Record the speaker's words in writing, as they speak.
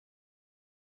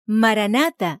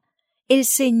Maranata, el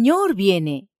Señor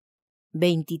viene.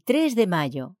 23 de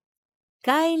mayo.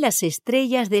 Caen las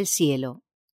estrellas del cielo.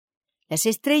 Las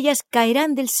estrellas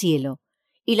caerán del cielo,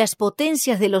 y las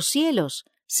potencias de los cielos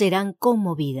serán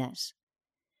conmovidas.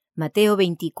 Mateo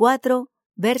 24,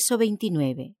 verso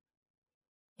 29.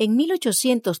 En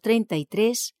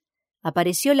 1833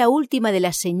 apareció la última de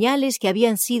las señales que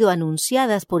habían sido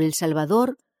anunciadas por el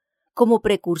Salvador como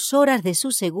precursoras de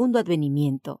su segundo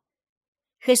advenimiento.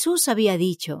 Jesús había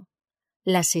dicho: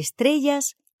 «Las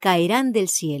estrellas caerán del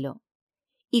cielo».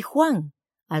 Y Juan,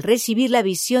 al recibir la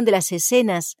visión de las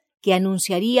escenas que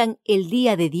anunciarían el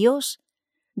día de Dios,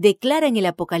 declara en el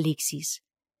Apocalipsis: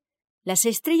 «Las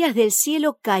estrellas del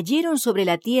cielo cayeron sobre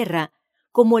la tierra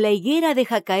como la higuera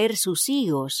deja caer sus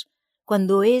higos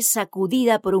cuando es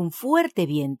sacudida por un fuerte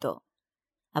viento».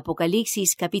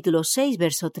 Apocalipsis capítulo 6,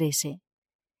 verso 13.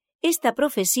 Esta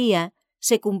profecía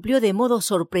se cumplió de modo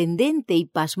sorprendente y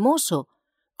pasmoso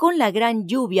con la gran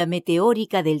lluvia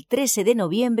meteórica del 13 de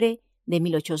noviembre de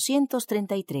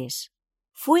 1833.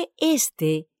 Fue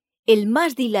este el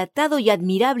más dilatado y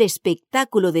admirable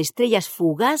espectáculo de estrellas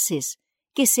fugaces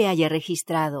que se haya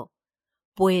registrado,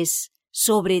 pues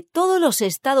sobre todos los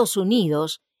Estados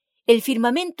Unidos el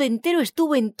firmamento entero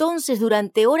estuvo entonces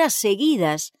durante horas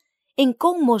seguidas en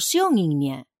conmoción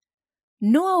ígnea.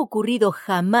 No ha ocurrido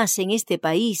jamás en este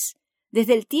país,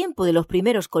 desde el tiempo de los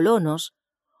primeros colonos,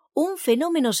 un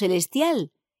fenómeno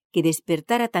celestial que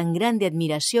despertara tan grande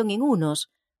admiración en unos,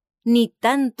 ni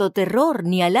tanto terror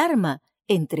ni alarma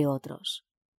entre otros.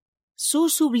 Su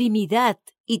sublimidad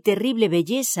y terrible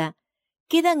belleza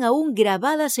quedan aún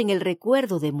grabadas en el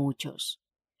recuerdo de muchos.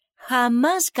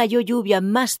 Jamás cayó lluvia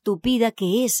más tupida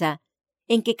que esa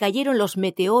en que cayeron los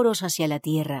meteoros hacia la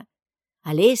tierra.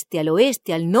 Al este, al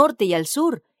oeste, al norte y al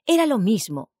sur era lo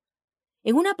mismo.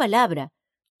 En una palabra,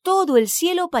 todo el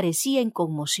cielo parecía en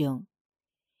conmoción.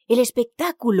 El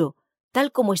espectáculo,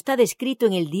 tal como está descrito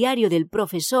en el diario del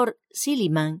profesor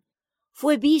Silliman,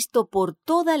 fue visto por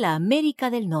toda la América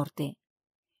del Norte.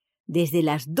 Desde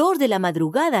las 2 de la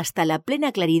madrugada hasta la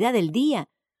plena claridad del día,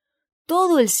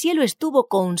 todo el cielo estuvo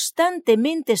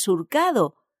constantemente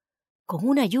surcado con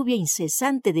una lluvia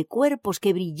incesante de cuerpos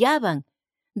que brillaban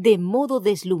de modo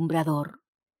deslumbrador.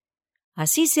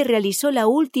 Así se realizó la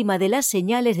última de las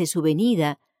señales de su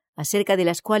venida, acerca de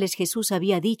las cuales Jesús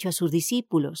había dicho a sus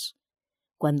discípulos: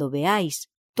 «Cuando veáis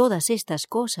todas estas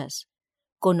cosas,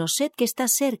 conoced que está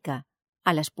cerca,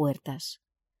 a las puertas».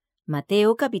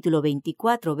 Mateo capítulo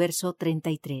 24, verso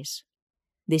 33.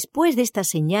 Después de estas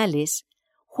señales,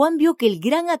 Juan vio que el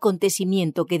gran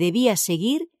acontecimiento que debía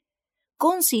seguir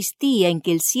consistía en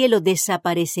que el cielo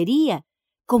desaparecería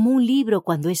como un libro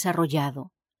cuando es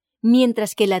arrollado,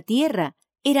 mientras que la tierra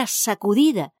era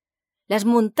sacudida, las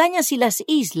montañas y las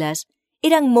islas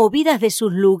eran movidas de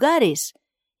sus lugares,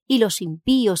 y los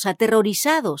impíos,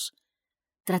 aterrorizados,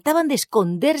 trataban de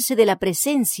esconderse de la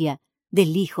presencia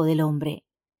del Hijo del Hombre.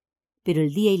 Pero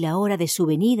el día y la hora de su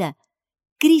venida,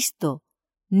 Cristo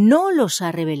no los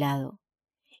ha revelado.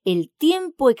 El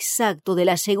tiempo exacto de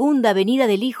la segunda venida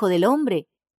del Hijo del Hombre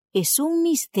es un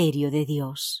misterio de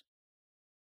Dios.